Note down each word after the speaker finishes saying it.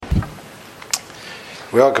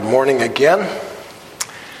Well, good morning again.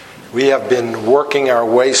 We have been working our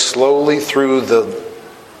way slowly through the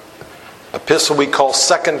epistle we call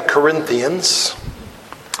 2 Corinthians.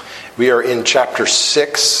 We are in chapter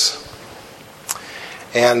 6,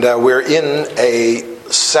 and we're in a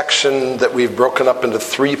section that we've broken up into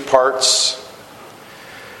three parts,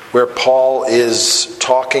 where Paul is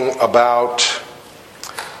talking about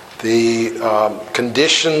the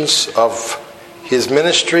conditions of his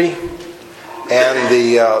ministry and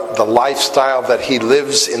the lifestyle that he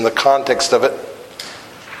lives in the context of it.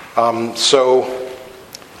 So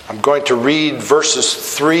I'm going to read verses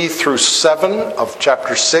 3 through 7 of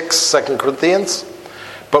chapter 6, 2 Corinthians.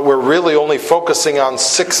 But we're really only focusing on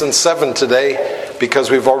 6 and 7 today because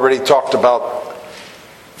we've already talked about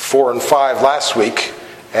 4 and 5 last week.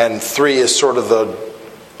 And 3 is sort of the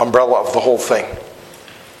umbrella of the whole thing.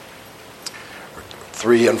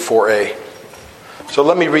 3 and 4a. So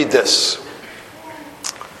let me read this.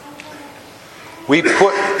 We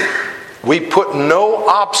put no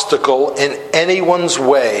obstacle in anyone's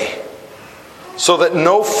way, so that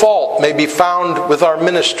no fault may be found with our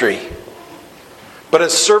ministry. But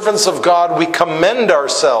as servants of God, we commend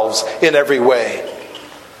ourselves in every way,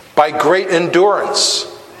 by great endurance,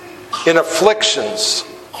 in afflictions,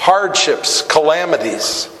 hardships,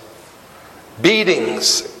 calamities,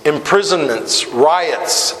 beatings, imprisonments,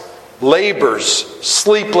 riots, labors,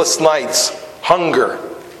 sleepless nights, hunger.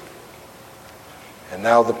 And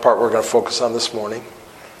now the part we're going to focus on this morning.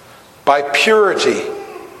 By purity,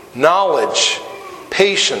 knowledge,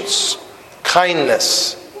 patience,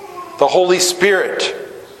 kindness, the Holy Spirit,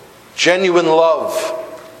 genuine love,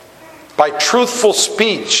 by truthful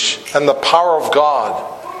speech and the power of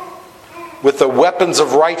God, with the weapons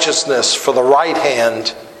of righteousness for the right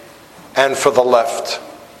hand and for the left.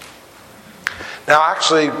 Now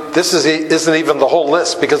actually, this isn't even the whole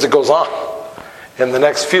list, because it goes on in the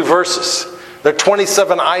next few verses. There are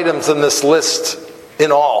 27 items in this list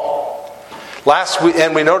in all. Last week,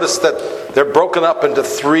 and we noticed that they're broken up into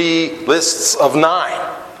 3 lists of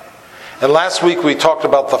 9. And last week we talked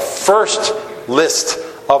about the first list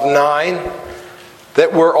of 9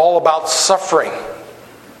 that were all about suffering,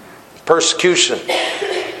 persecution.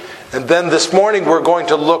 And then this morning we're going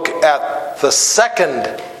to look at the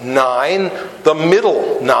second 9, the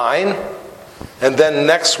middle 9. And then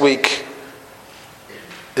next week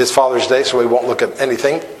is Father's Day, so we won't look at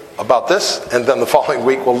anything about this. And then the following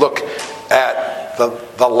week we'll look at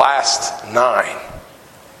the last 9.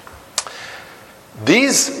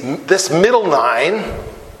 This middle 9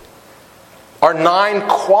 are 9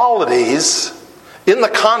 qualities in the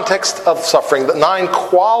context of suffering, the 9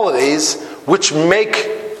 qualities which make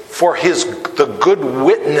for the good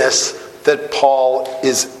witness that Paul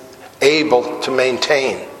is able to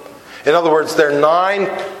maintain. In other words, they're 9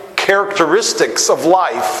 characteristics of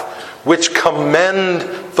life which commend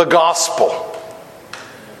the gospel.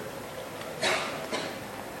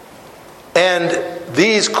 And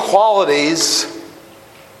these qualities,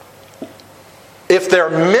 if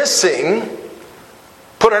they're missing,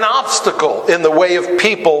 put an obstacle in the way of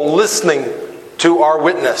people listening to our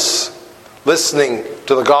witness, listening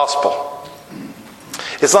to the gospel.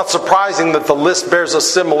 It's not surprising that the list bears a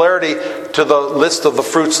similarity to the list of the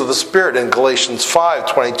fruits of the Spirit in Galatians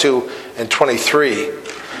 5:22 and 23.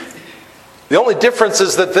 The only difference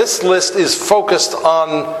is that this list is focused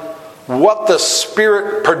on what the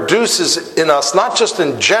Spirit produces in us, not just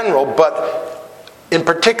in general, but in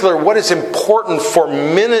particular what is important for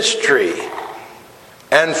ministry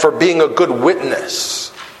and for being a good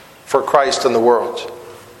witness for Christ in the world.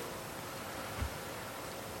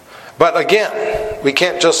 But again, we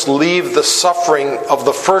can't just leave the suffering of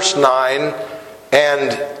the first 9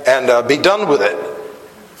 and be done with it.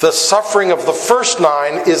 The suffering of the first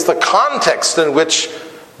 9 is the context in which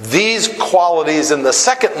these qualities in the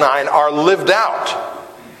second 9 are lived out.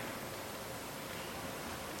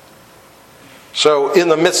 So in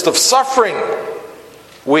the midst of suffering,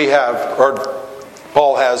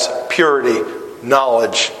 Paul has purity,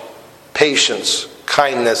 knowledge, patience,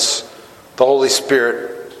 kindness, the Holy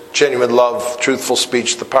Spirit, genuine love, truthful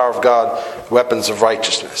speech, the power of God, weapons of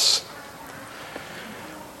righteousness.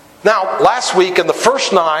 Now, last week in the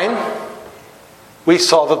first 9, we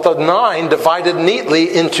saw that the 9 divided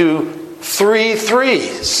neatly into 3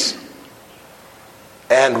 threes.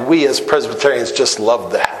 And we as Presbyterians just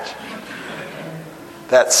love that.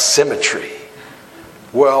 That symmetry.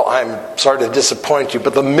 Well, I'm sorry to disappoint you,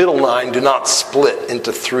 but the middle 9 do not split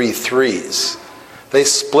into 3 threes. They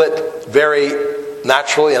split very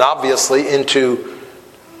naturally and obviously into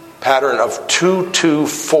pattern of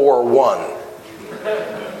 2-2-4-1.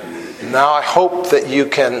 Now I hope that you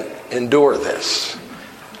can endure this.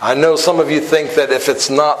 I know some of you think that if it's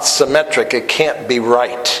not symmetric, it can't be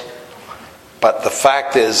right. But the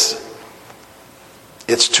fact is,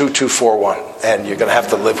 it's 2, 2, 4, 1, and you're going to have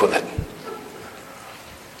to live with it.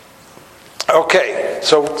 Okay,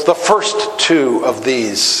 so the first two of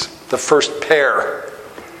these, the first pair,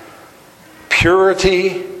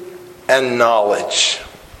 purity and knowledge.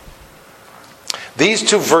 These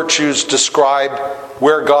two virtues describe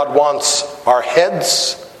where God wants our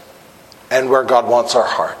heads and where God wants our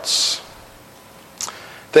hearts.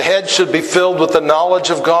 The head should be filled with the knowledge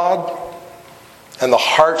of God, and the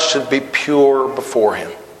heart should be pure before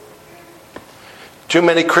Him. Too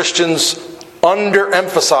many Christians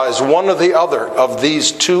underemphasize one or the other of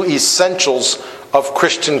these two essentials of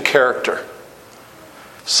Christian character.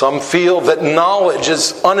 Some feel that knowledge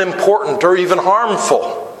is unimportant or even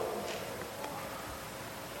harmful.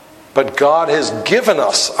 But God has given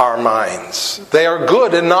us our minds. They are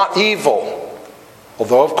good and not evil.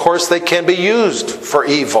 Although, of course, they can be used for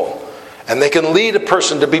evil. And they can lead a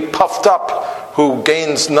person to be puffed up who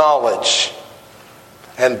gains knowledge.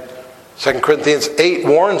 And 2 Corinthians 8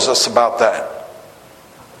 warns us about that.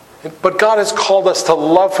 But God has called us to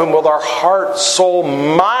love Him with our heart, soul,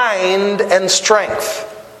 mind, and strength.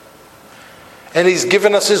 And He's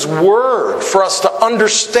given us His Word for us to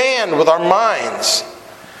understand with our minds.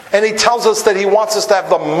 And He tells us that He wants us to have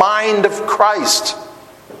the mind of Christ.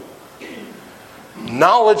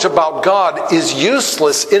 Knowledge about God is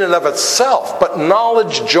useless in and of itself, but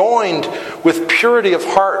knowledge joined with purity of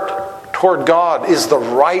heart toward God is the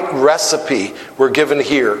right recipe we're given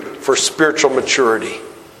here for spiritual maturity.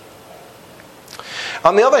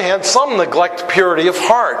 On the other hand, some neglect purity of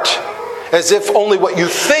heart, as if only what you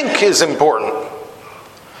think is important.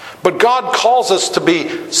 But God calls us to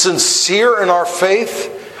be sincere in our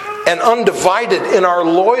faith and undivided in our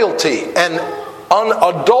loyalty and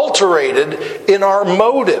unadulterated in our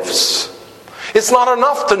motives. It's not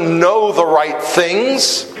enough to know the right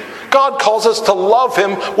things. God calls us to love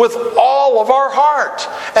Him with all of our heart,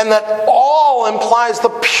 and that all implies the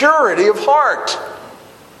purity of heart.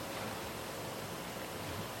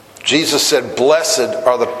 Jesus said, "Blessed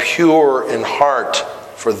are the pure in heart,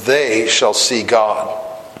 for they shall see God."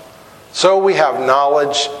 So we have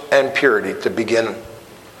knowledge and purity to begin.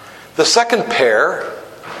 The second pair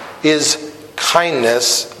is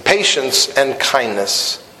kindness, patience and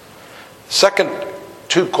kindness. Second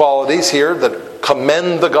two qualities here that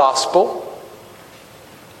commend the gospel: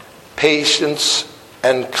 patience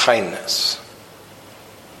and kindness.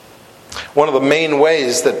 One of the main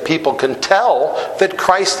ways that people can tell that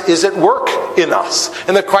Christ is at work in us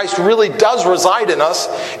and that Christ really does reside in us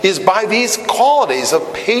is by these qualities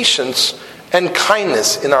of patience and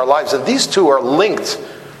kindness in our lives. And these two are linked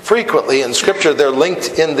frequently in Scripture. They're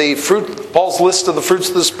linked in the Paul's list of the fruits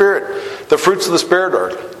of the Spirit. The fruits of the Spirit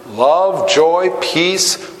are love, joy,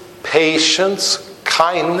 peace, patience,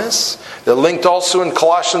 kindness. They're linked also in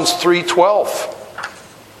Colossians 3:12.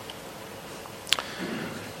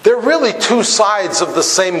 They're really two sides of the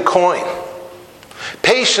same coin.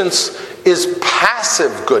 Patience is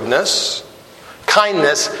passive goodness.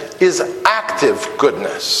 Kindness is active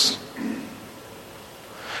goodness.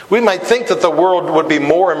 We might think that the world would be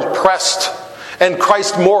more impressed and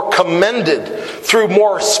Christ more commended through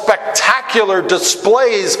more spectacular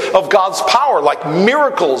displays of God's power, like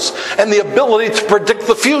miracles and the ability to predict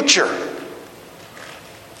the future.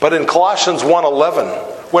 But in Colossians 1:11,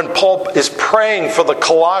 when Paul is praying for the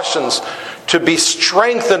Colossians to be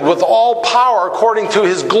strengthened with all power according to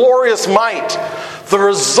His glorious might, the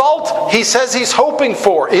result he says he's hoping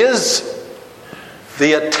for is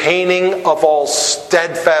the attaining of all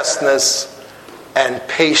steadfastness and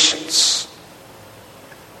patience.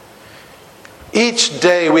 Each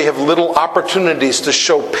day we have little opportunities to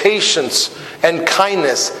show patience and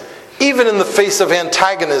kindness, even in the face of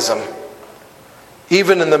antagonism,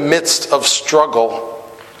 even in the midst of struggle.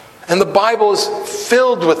 And the Bible is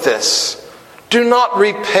filled with this. Do not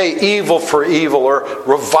repay evil for evil or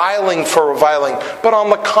reviling for reviling, but on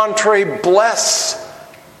the contrary, bless.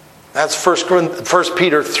 That's 1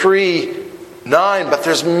 Peter 3:9, but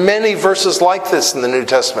there's many verses like this in the New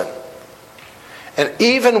Testament. And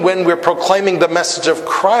even when we're proclaiming the message of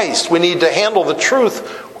Christ, we need to handle the truth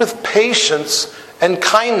with patience and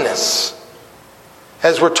kindness.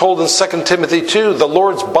 As we're told in 2 Timothy 2, the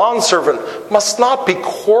Lord's bondservant must not be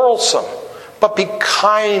quarrelsome, but be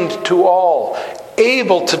kind to all,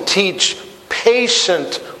 able to teach,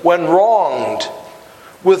 patient when wronged,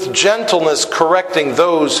 with gentleness correcting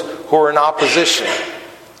those who are in opposition.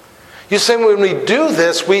 You see, when we do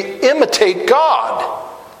this, we imitate God,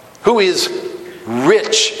 who is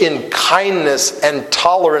rich in kindness and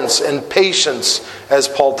tolerance and patience, as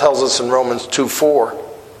Paul tells us in Romans 2:4.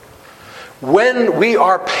 When we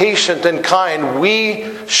are patient and kind,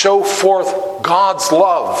 we show forth God's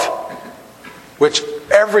love, which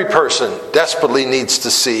every person desperately needs to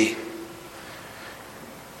see.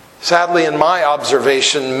 Sadly, in my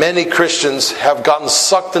observation, many Christians have gotten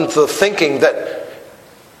sucked into the thinking that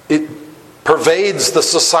it pervades the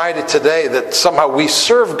society today, that somehow we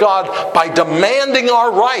serve God by demanding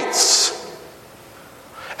our rights,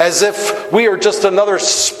 as if we are just another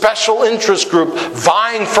special interest group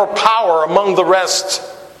vying for power among the rest.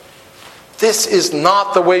 This is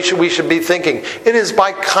not the way we should be thinking. It is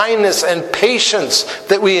by kindness and patience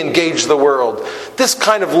that we engage the world. This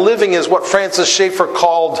kind of living is what Francis Schaeffer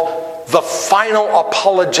called the final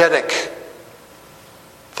apologetic.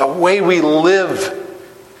 The way we live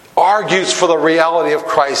argues for the reality of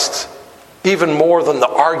Christ even more than the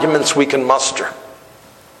arguments we can muster.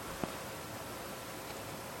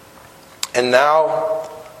 And now,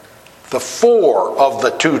 the 4 of the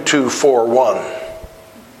 2241.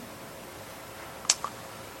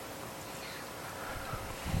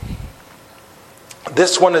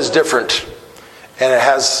 This one is different, and it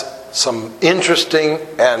has some interesting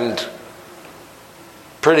and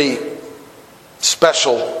pretty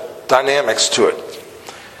special dynamics to it.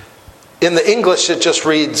 In the English, it just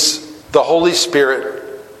reads, "The Holy Spirit,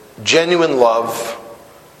 genuine love,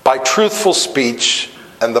 by truthful speech,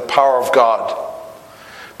 and the power of God."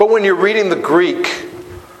 But when you're reading the Greek,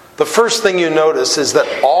 the first thing you notice is that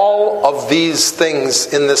all of these things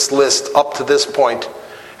in this list up to this point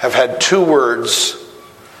have had 2 words.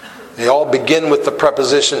 They all begin with the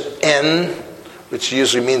preposition "en," which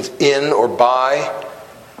usually means in or by,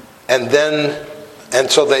 and then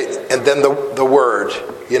the word,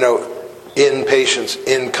 in patience,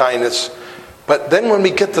 in kindness. But then when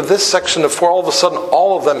we get to this section of 4, all of a sudden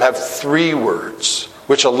all of them have 3 words,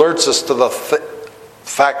 which alerts us to the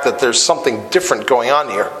fact that there's something different going on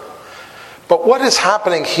here. But what is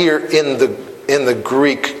happening here in the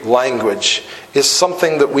Greek language is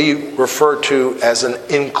something that we refer to as an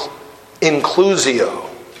inclusio.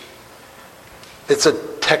 It's a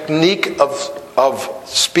technique of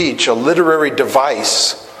speech, a literary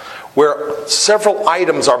device, where several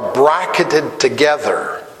items are bracketed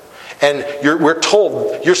together. And we're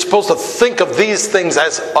told you're supposed to think of these things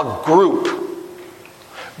as a group.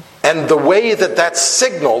 And the way that that's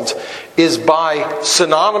signaled is by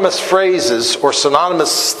synonymous phrases or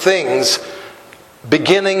synonymous things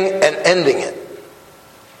beginning and ending it.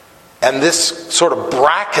 And this sort of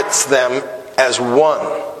brackets them as one.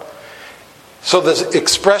 So this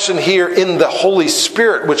expression here, "in the Holy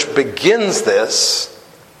Spirit," which begins this,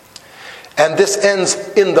 and this ends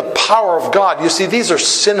 "in the power of God." You see, these are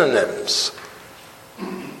synonyms.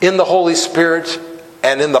 In the Holy Spirit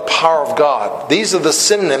and in the power of God. These are the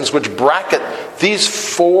synonyms which bracket these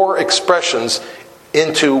 4 expressions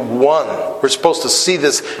into one. We're supposed to see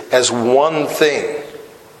this as one thing.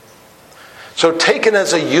 So taken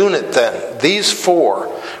as a unit then, these 4,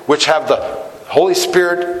 which have the Holy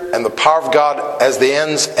Spirit and the power of God as the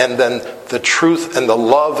ends, and then the truth and the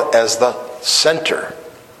love as the center.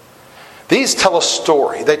 These tell a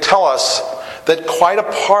story. They tell us that quite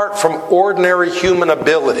apart from ordinary human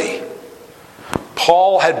ability,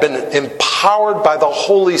 Paul had been empowered by the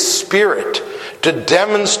Holy Spirit to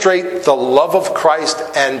demonstrate the love of Christ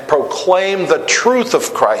and proclaim the truth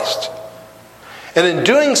of Christ. And in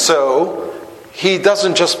doing so, he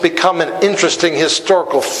doesn't just become an interesting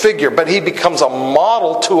historical figure, but he becomes a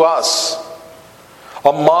model to us.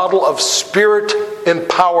 A model of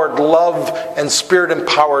Spirit-empowered love and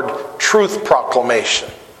Spirit-empowered truth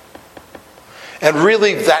proclamation. And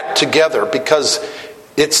really that together, because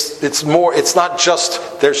it's not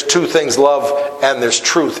just there's 2 things, love and there's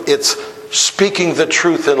truth. It's speaking the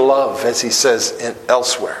truth in love, as he says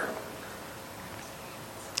elsewhere.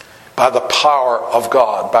 By the power of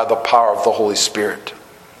God, by the power of the Holy Spirit.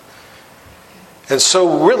 And so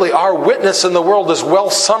really our witness in the world is well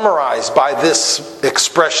summarized by this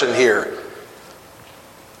expression here.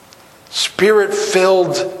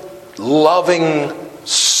 Spirit-filled, loving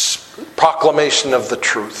proclamation of the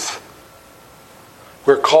truth.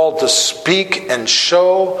 We're called to speak and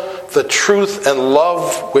show the truth and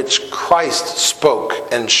love which Christ spoke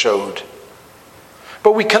and showed.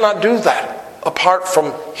 But we cannot do that apart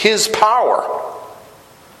from His power.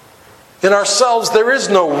 In ourselves there is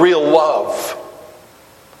no real love.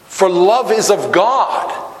 For love is of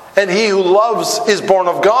God, and he who loves is born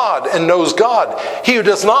of God and knows God. He who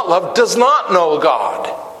does not love does not know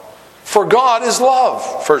God. For God is love,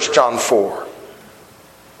 1 John 4.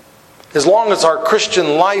 As long as our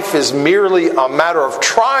Christian life is merely a matter of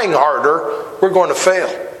trying harder, we're going to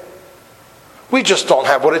fail. We just don't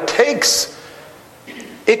have what it takes.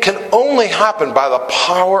 It can only happen by the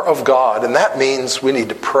power of God, and that means we need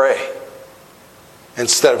to pray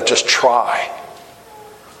instead of just try.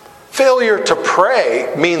 Failure to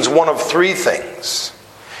pray means one of three things.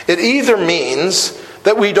 It either means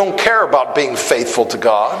that we don't care about being faithful to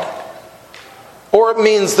God, or it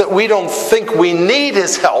means that we don't think we need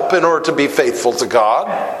His help in order to be faithful to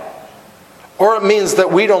God, or it means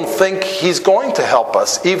that we don't think He's going to help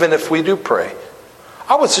us even if we do pray.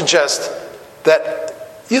 I would suggest that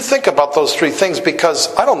you think about those three things,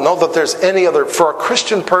 because I don't know that there's any other, for a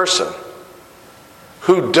Christian person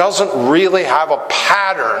who doesn't really have a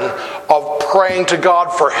pattern of praying to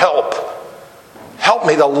God for help. Help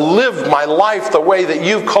me to live my life the way that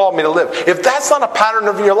you've called me to live. If that's not a pattern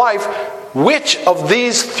of your life, which of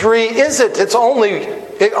these three is it? It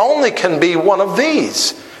only can be one of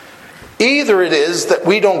these. Either it is that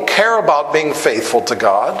we don't care about being faithful to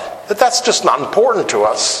God, that's just not important to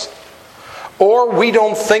us, or we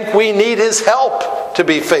don't think we need His help to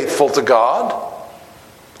be faithful to God.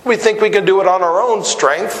 We think we can do it on our own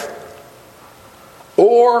strength,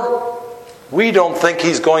 or we don't think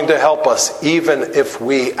He's going to help us even if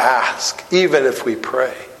we ask, even if we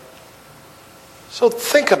pray. So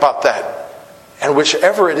think about that. And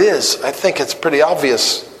whichever it is, I think it's pretty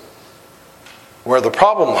obvious where the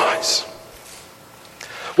problem lies.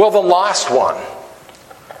 Well, the last one,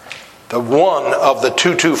 the one of the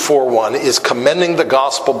 2241, is commending the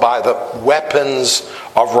gospel by the weapons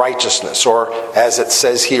of righteousness, or as it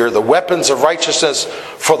says here, the weapons of righteousness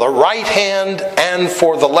for the right hand and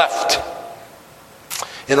for the left.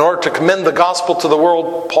 In order to commend the gospel to the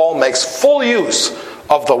world, Paul makes full use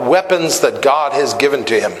of the weapons that God has given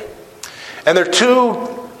to him. And there are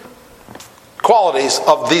two qualities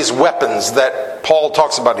of these weapons that Paul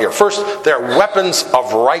talks about here. First, they're weapons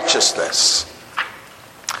of righteousness.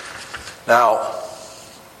 Now,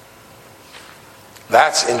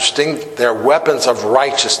 that's interesting. They're weapons of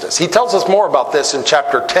righteousness. He tells us more about this in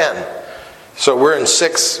chapter 10. So we're in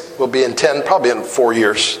 6, we'll be in 10, probably in 4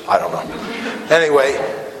 years. I don't know. Anyway,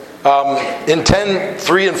 in 10,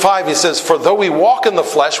 3 and 5, he says, "For though we walk in the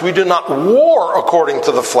flesh, we do not war according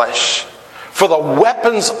to the flesh. For the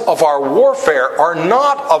weapons of our warfare are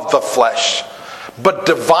not of the flesh, but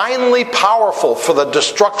divinely powerful for the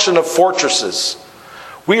destruction of fortresses.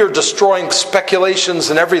 We are destroying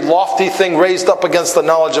speculations and every lofty thing raised up against the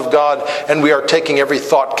knowledge of God, and we are taking every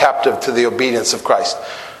thought captive to the obedience of Christ."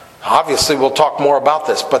 Obviously, we'll talk more about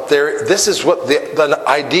this, but this is what the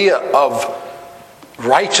idea of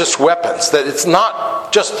righteous weapons, that it's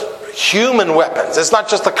not just human weapons. It's not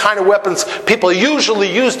just the kind of weapons people usually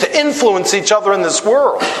use to influence each other in this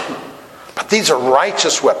world. But these are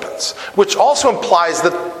righteous weapons, which also implies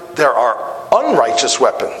that there are unrighteous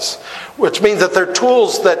weapons, which means that they're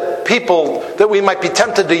tools that we might be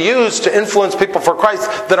tempted to use to influence people for Christ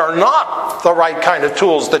that are not the right kind of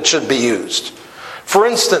tools that should be used. For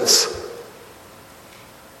instance,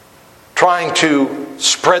 trying to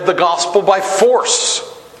spread the gospel by force,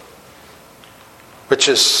 which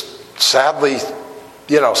is sadly,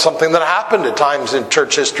 something that happened at times in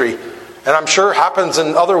church history, and I'm sure happens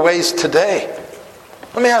in other ways today.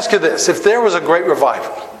 Let me ask you this. If there was a great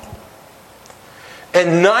revival,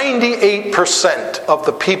 and 98% of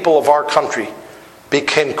the people of our country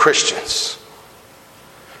became Christians,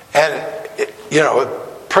 and,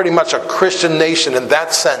 pretty much a Christian nation in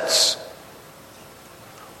that sense,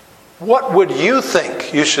 what would you think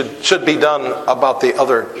should be done about the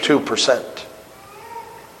other 2%?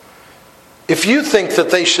 If you think that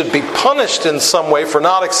they should be punished in some way for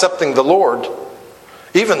not accepting the Lord,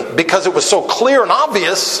 even because it was so clear and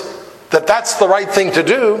obvious that that's the right thing to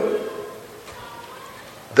do,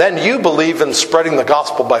 then you believe in spreading the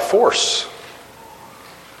gospel by force.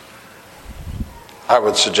 I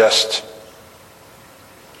would suggest,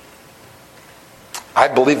 I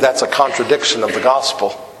believe that's a contradiction of the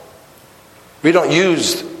gospel. We don't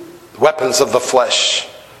use weapons of the flesh.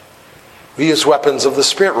 We use weapons of the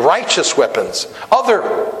Spirit, righteous weapons. Other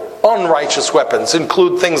unrighteous weapons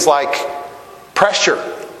include things like pressure,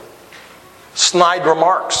 snide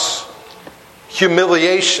remarks,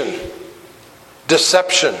 humiliation,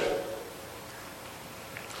 deception.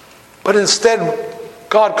 But instead,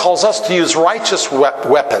 God calls us to use righteous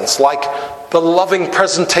weapons like the loving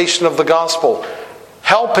presentation of the gospel,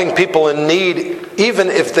 helping people in need even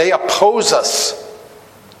if they oppose us,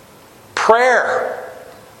 prayer,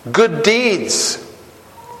 good deeds,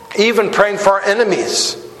 even praying for our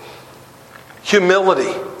enemies,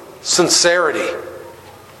 humility, sincerity.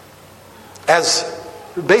 As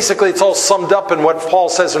Basically, it's all summed up in what Paul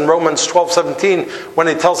says in Romans 12:17 when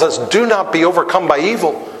he tells us, do not be overcome by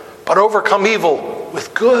evil, but overcome evil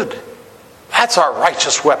with good. That's our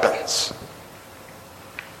righteous weapons.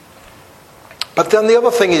 But then the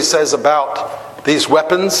other thing he says about these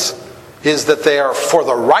weapons is that they are for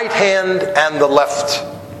the right hand and the left.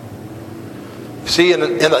 See, in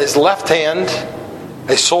his left hand,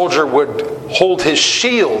 a soldier would hold his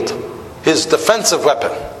shield, his defensive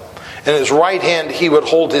weapon. In his right hand, he would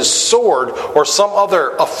hold his sword or some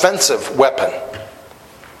other offensive weapon.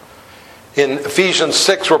 In Ephesians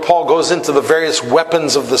 6, where Paul goes into the various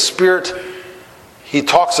weapons of the Spirit, he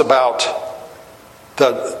talks about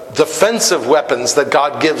the defensive weapons that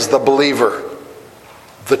God gives the believer.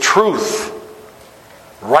 The truth,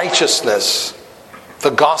 righteousness, the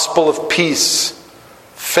gospel of peace,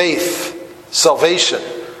 faith, salvation.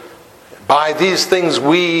 By these things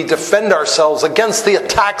we defend ourselves against the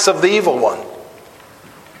attacks of the evil one.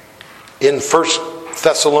 In 1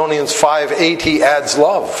 Thessalonians 5:8 he adds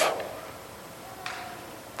love.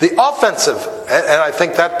 The offensive, and I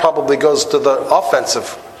think that probably goes to the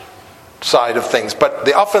offensive side of things, but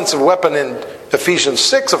the offensive weapon in Ephesians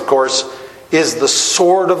 6, of course, is the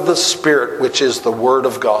sword of the Spirit, which is the Word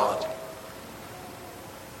of God.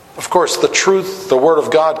 Of course, the truth, the Word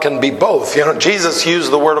of God can be both. You know, Jesus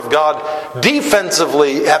used the Word of God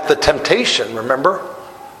defensively at the temptation, remember?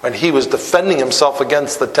 When he was defending himself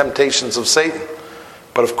against the temptations of Satan.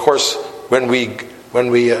 But of course, when we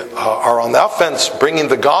are on the offense, bringing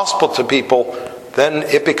the gospel to people, then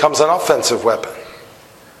it becomes an offensive weapon.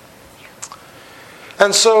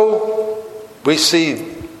 And so, we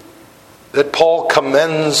see that Paul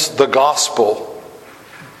commends the gospel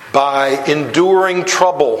by enduring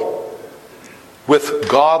trouble with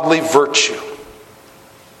godly virtue.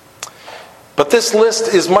 But this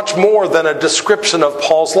list is much more than a description of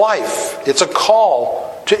Paul's life. It's a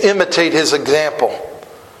call to imitate his example.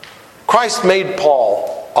 Christ made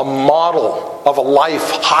Paul a model of a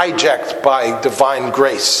life hijacked by divine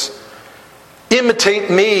grace. Imitate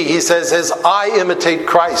me, he says, as I imitate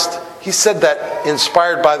Christ. He said that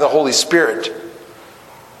inspired by the Holy Spirit.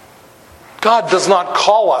 God does not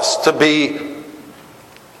call us to be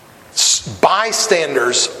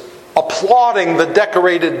bystanders applauding the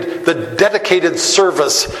dedicated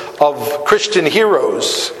service of Christian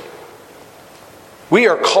heroes. We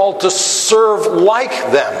are called to serve like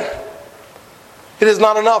them. It is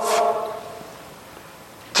not enough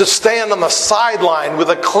to stand on the sideline with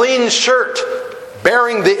a clean shirt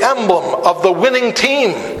bearing the emblem of the winning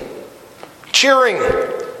team, cheering.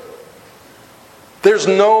 There's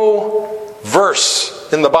no verse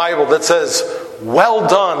in the Bible that says, well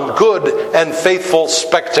done, good and faithful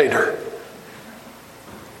spectator.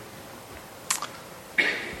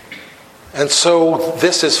 And so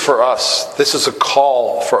this is for us. This is a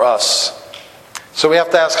call for us. So we have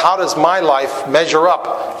to ask, how does my life measure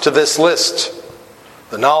up to this list?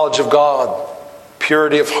 The knowledge of God,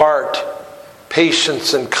 purity of heart,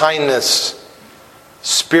 patience and kindness,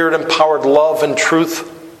 Spirit-empowered love and truth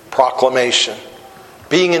proclamation.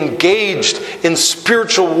 Being engaged in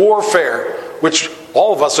spiritual warfare, which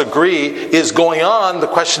all of us agree is going on. The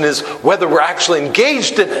question is whether we're actually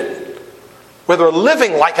engaged in it, whether we're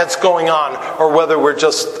living like it's going on, or whether we're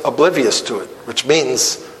just oblivious to it, which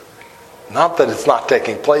means not that it's not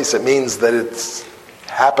taking place, it means that it's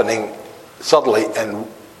happening subtly and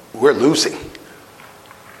we're losing.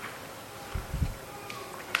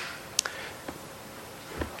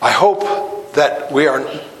 I hope that we are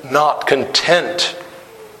not content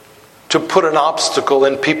to put an obstacle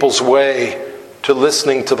in people's way to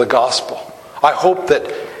listening to the gospel. I hope that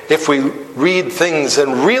if we read things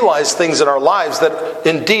and realize things in our lives that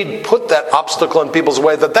indeed put that obstacle in people's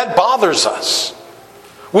way, that bothers us.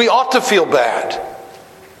 We ought to feel bad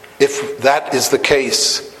if that is the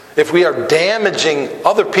case, if we are damaging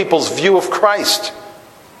other people's view of Christ.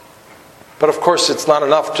 But of course, it's not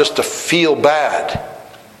enough just to feel bad.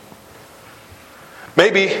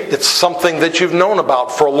 Maybe it's something that you've known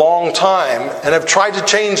about for a long time and have tried to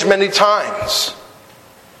change many times.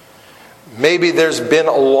 Maybe there's been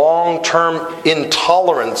a long-term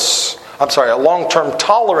tolerance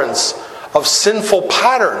of sinful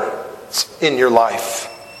patterns in your life.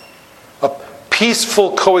 A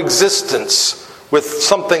peaceful coexistence with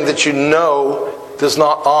something that you know does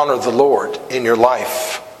not honor the Lord in your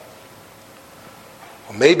life.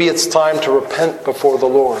 Well, maybe it's time to repent before the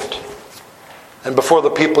Lord and before the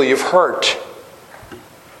people you've hurt.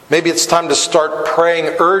 Maybe it's time to start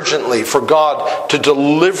praying urgently for God to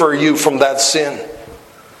deliver you from that sin.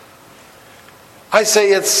 I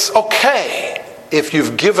say it's okay if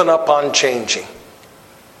you've given up on changing.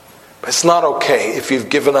 But it's not okay if you've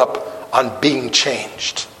given up on being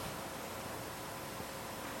changed.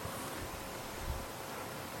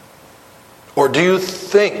 Or do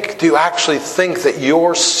you actually think that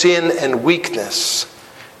your sin and weakness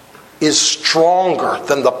is stronger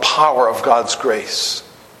than the power of God's grace?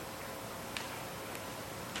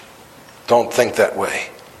 Don't think that way.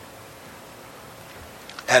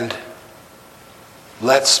 And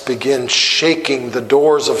let's begin shaking the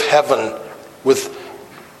doors of heaven with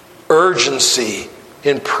urgency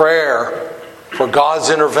in prayer for God's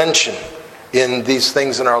intervention in these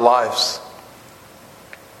things in our lives.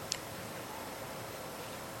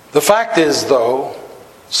 The fact is, though,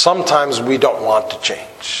 sometimes we don't want to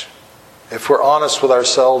change. If we're honest with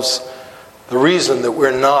ourselves, the reason that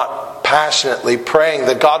we're not passionately praying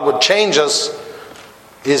that God would change us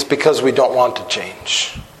is because we don't want to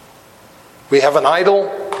change. We have an idol,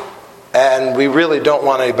 and we really don't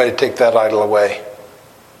want anybody to take that idol away.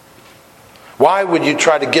 Why would you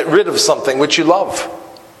try to get rid of something which you love?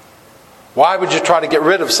 Why would you try to get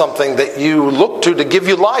rid of something that you look to give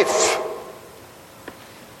you life?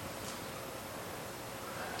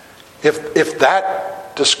 If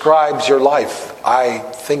that describes your life, I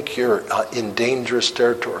think you're in dangerous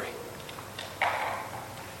territory.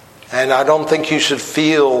 And I don't think you should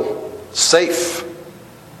feel safe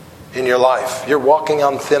in your life. You're walking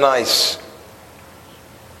on thin ice.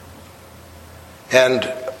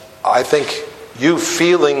 And I think you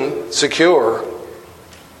feeling secure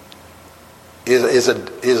is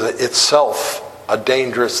itself a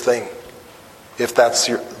dangerous thing, if that's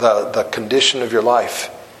the condition of your life.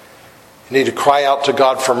 You need to cry out to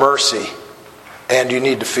God for mercy, and you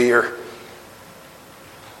need to fear.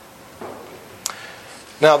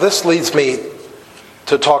 Now, this leads me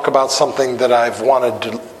to talk about something that I've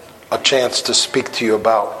wanted a chance to speak to you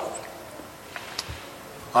about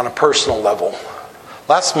on a personal level.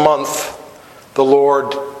 Last month, the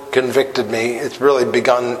Lord convicted me. It really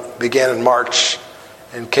began in March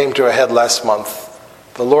and came to a head last month.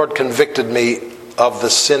 The Lord convicted me of the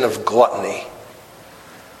sin of gluttony.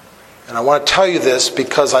 And I want to tell you this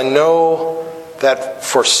because I know that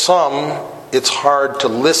for some, it's hard to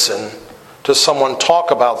listen to someone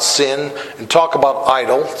talk about sin and talk about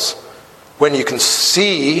idols when you can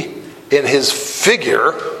see in his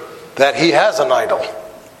figure that he has an idol.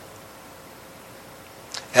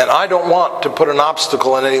 And I don't want to put an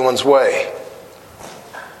obstacle in anyone's way.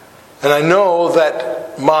 And I know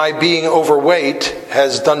that my being overweight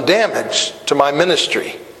has done damage to my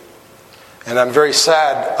ministry. And I'm very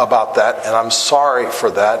sad about that, and I'm sorry for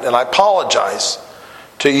that. And I apologize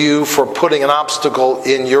to you for putting an obstacle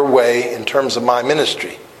in your way in terms of my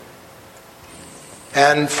ministry.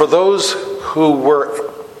 And for those who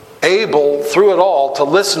were able, through it all, to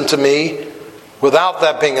listen to me without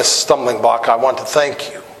that being a stumbling block, I want to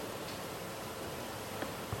thank you.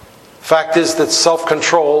 Fact is that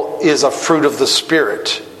self-control is a fruit of the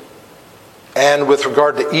Spirit. And with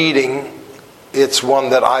regard to eating, it's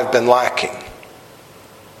one that I've been lacking.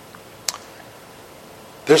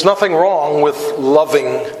 There's nothing wrong with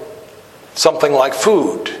loving something like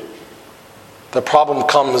food. The problem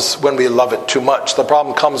comes when we love it too much. The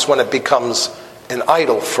problem comes when it becomes an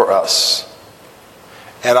idol for us.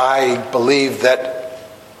 And I believe that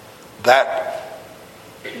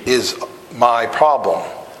is my problem,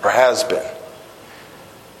 or has been.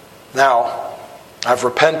 Now, I've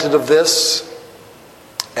repented of this,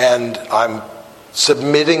 and I'm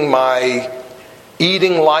submitting my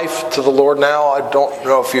eating life to the Lord now. I don't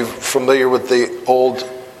know if you're familiar with the old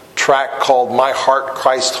tract called My Heart,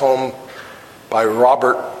 Christ Home by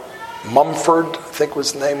Robert Mumford, I think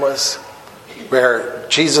his name was, where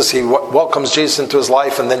he welcomes Jesus into his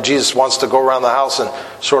life, and then Jesus wants to go around the house and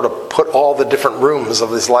sort of put all the different rooms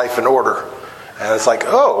of his life in order. And it's like,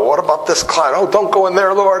 oh, what about this closet? Oh, don't go in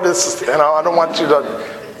there, Lord. I don't want you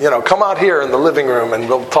to, come out here in the living room and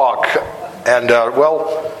we'll talk. And,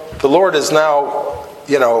 the Lord is now,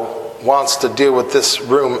 wants to deal with this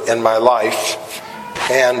room in my life.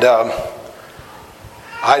 And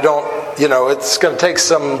I don't, it's going to take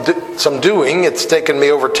some doing. It's taken me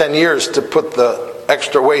over 10 years to put the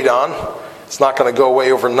extra weight on. It's not going to go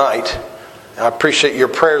away overnight. I appreciate your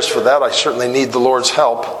prayers for that. I certainly need the Lord's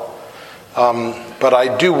help. But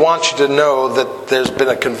I do want you to know that there's been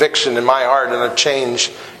a conviction in my heart and a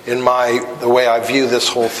change in the way I view this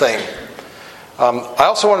whole thing. I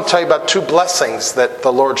also want to tell you about two blessings that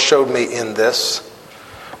the Lord showed me in this.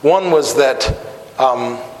 One was that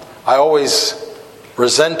I always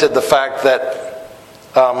resented the fact that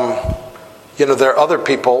there are other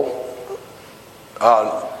people,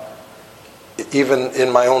 even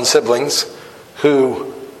in my own siblings,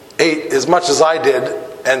 who ate as much as I did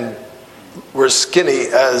and were as skinny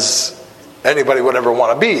as anybody would ever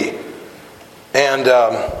want to be. And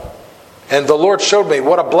the Lord showed me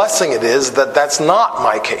what a blessing it is that that's not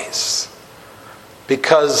my case.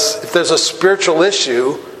 Because if there's a spiritual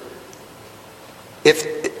issue, if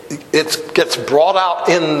it gets brought out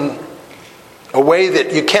in a way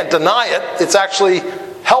that you can't deny it, it actually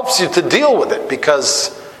helps you to deal with it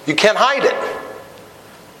because you can't hide it.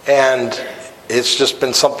 And it's just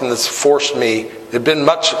been something that's forced me. It's been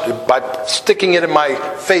much by sticking it in my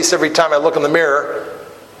face every time I look in the mirror.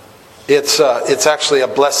 It's actually a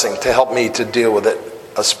blessing to help me to deal with it,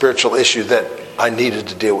 a spiritual issue that I needed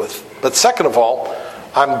to deal with. But second of all,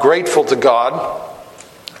 I'm grateful to God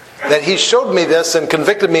that He showed me this and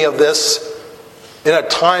convicted me of this in a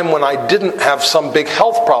time when I didn't have some big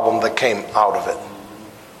health problem that came out of it.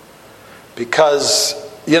 Because,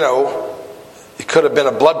 it could have been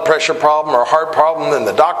a blood pressure problem or a heart problem, and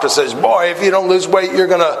the doctor says, boy, if you don't lose weight, you're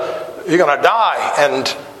gonna die.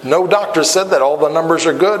 And no doctor said that. All the numbers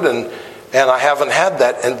are good, and I haven't had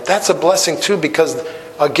that. And that's a blessing too, because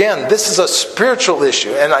again, this is a spiritual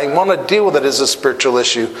issue, and I want to deal with it as a spiritual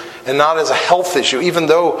issue and not as a health issue, even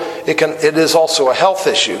though it is also a health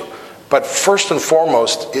issue. But first and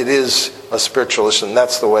foremost, it is a spiritual issue, and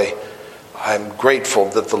that's the way I'm grateful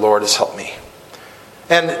that the Lord has helped me.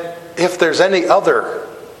 And if there's any other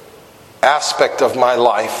aspect of my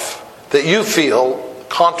life that you feel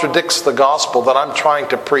contradicts the gospel that I'm trying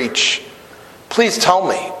to preach, please tell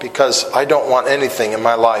me, because I don't want anything in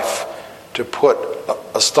my life to put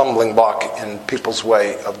a stumbling block in people's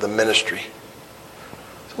way of the ministry.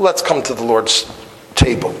 So let's come to the Lord's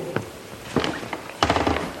table.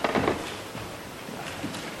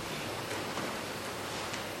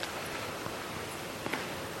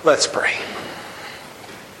 Let's pray.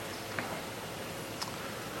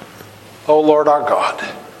 O Lord our God,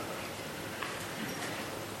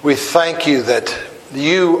 we thank you that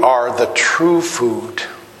you are the true food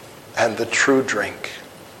and the true drink.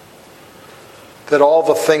 That all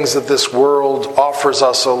the things that this world offers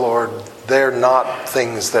us, O Lord, they're not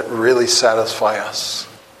things that really satisfy us.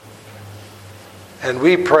 And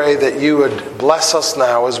we pray that you would bless us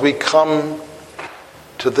now as we come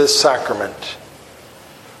to this sacrament.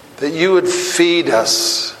 That you would feed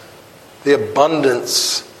us the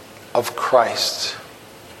abundance of Christ.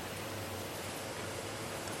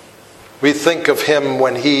 We think of him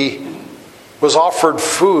when he was offered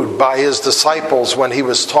food by his disciples when he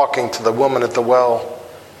was talking to the woman at the well.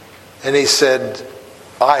 And he said,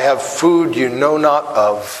 I have food you know not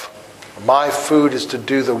of. My food is to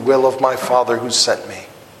do the will of my Father who sent me.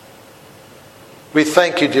 We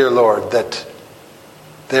thank you, dear Lord, that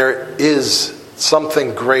there is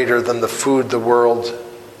something greater than the food the world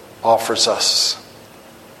offers us.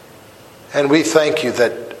 And we thank you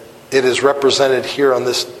that it is represented here at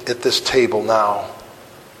this table now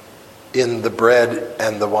in the bread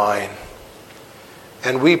and the wine.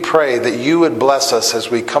 And we pray that you would bless us as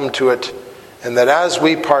we come to it, and that as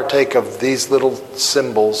we partake of these little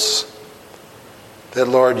symbols, that,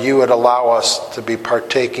 Lord, you would allow us to be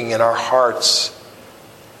partaking in our hearts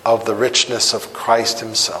of the richness of Christ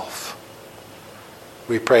himself.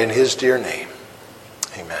 We pray in his dear name.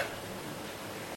 Amen.